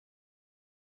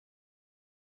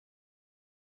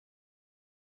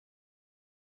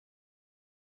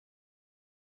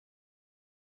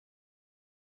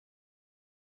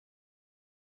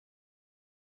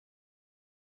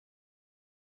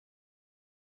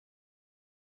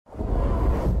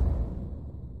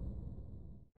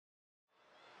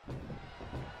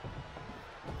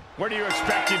What are you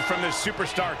expecting from this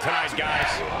superstar tonight, guys?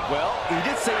 Well, he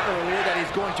did say earlier that he's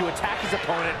going to attack his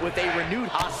opponent with a renewed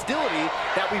hostility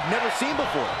that we've never seen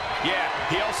before. Yeah,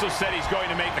 he also said he's going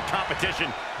to make the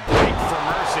competition beg for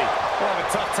mercy. We'll have a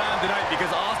tough time tonight because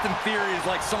Austin Theory is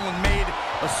like someone made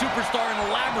a superstar in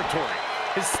a laboratory.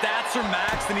 His stats are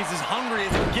maxed and he's as hungry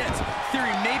as it gets.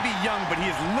 Theory may be young, but he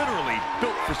is literally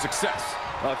built for success.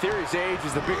 Theory's age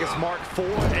is the biggest mark for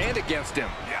and against him.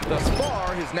 Thus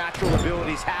far, his natural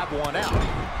abilities have won out.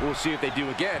 We'll see if they do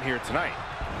again here tonight.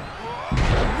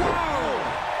 Whoa!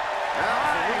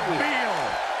 Absolutely.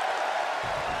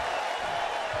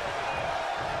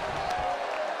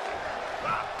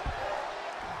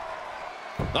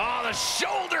 Oh, the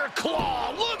shoulder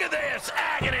claw. Look at this.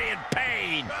 Agony and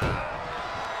pain.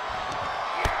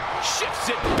 Shifts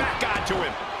it back onto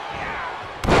him.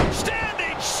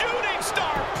 Standing shooting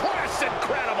star press.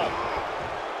 Incredible.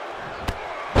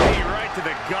 Knee right to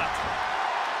the gut.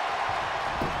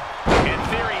 And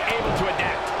Theory able to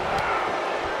adapt.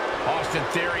 Austin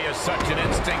Theory has such an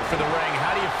instinct for the ring.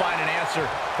 How do you find an answer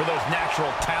for those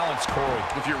natural talents, Corey?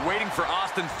 If you're waiting for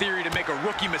Austin Theory to make a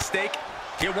rookie mistake,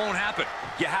 it won't happen.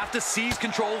 You have to seize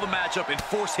control of the matchup and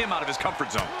force him out of his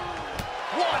comfort zone.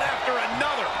 One after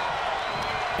another.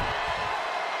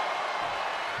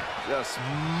 Just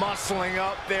muscling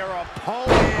up their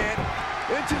opponent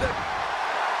into the...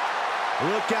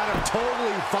 Look at him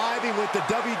totally vibing with the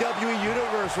WWE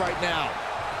Universe right now.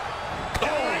 Oh,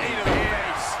 knee to the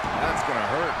face. That's gonna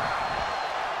hurt.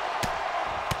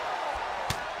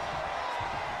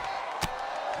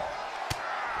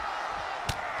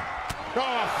 Oh,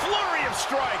 a flurry of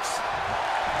strikes.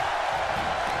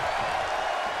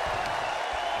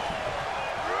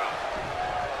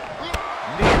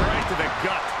 Knee right to the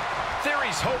gut.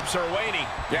 Theory's hopes are waning.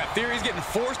 Yeah, Theory's getting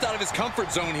forced out of his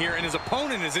comfort zone here, and his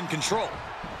opponent is in control.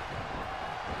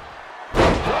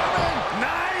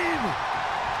 Nine.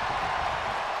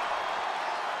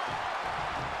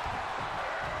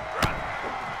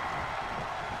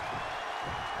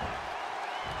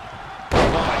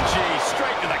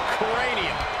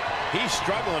 He's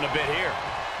struggling a bit here.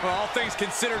 Well, all things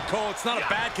considered, Cole, it's not a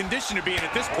bad condition to be in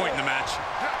at this point in the match.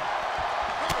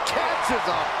 Catches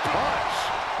a punch.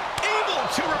 Able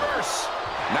to reverse.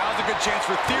 Now's a good chance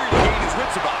for Theory to gain his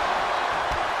wits about it.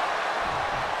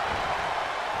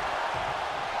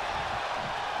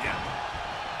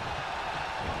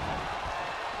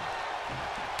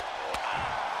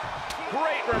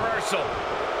 Great reversal.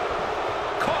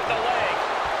 Caught the leg.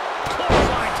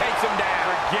 Clothesline takes him down.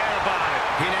 Forget about it.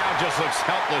 He now just looks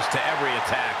helpless to every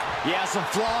attack. Yeah, some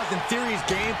flaws in Theory's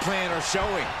game plan are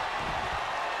showing.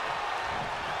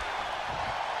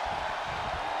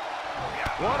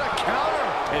 What a counter!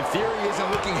 And Theory isn't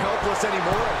looking helpless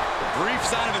anymore. A brief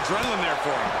sign of adrenaline there for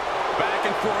him. Back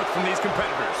and forth from these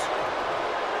competitors.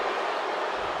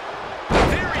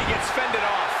 Theory gets fended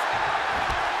off.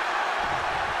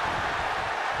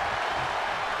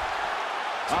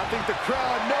 I think the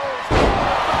crowd knows what we're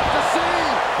about to see.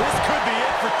 This could be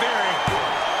it for Theory.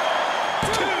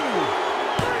 2.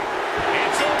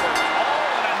 It's over. All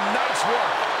in a nice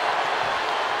work.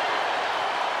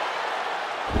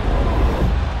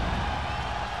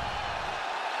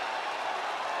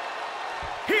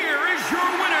 Here is your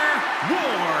winner,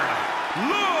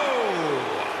 Wardlow.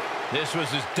 This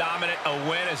was as dominant a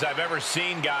win as I've ever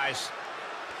seen, guys.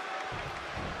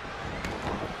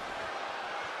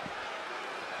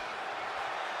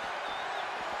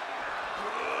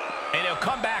 And he'll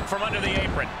come back from under the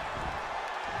apron.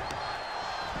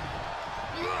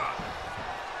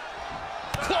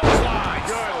 Clothesline.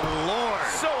 Good Lord.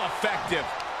 So effective.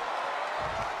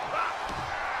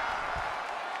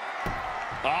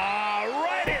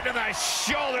 Right into the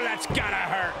shoulder. That's gotta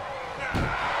hurt.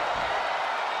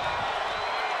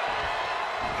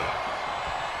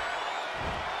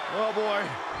 Oh, boy.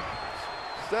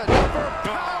 Set up for a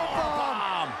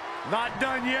powerbomb. Not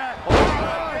done yet. Oh,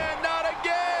 and not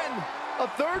again. A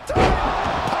third time.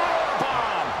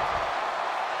 Powerbomb.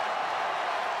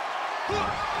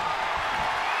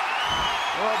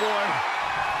 Oh, boy.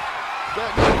 Set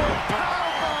up for a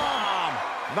powerbomb.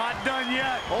 Not done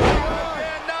yet. Oh,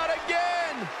 and not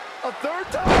again. A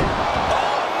third time.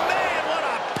 Oh, man, what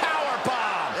a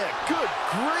powerbomb. Yeah, good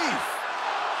grief.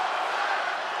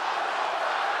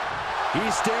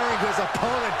 He's staring his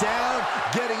opponent down,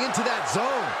 getting into that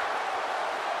zone.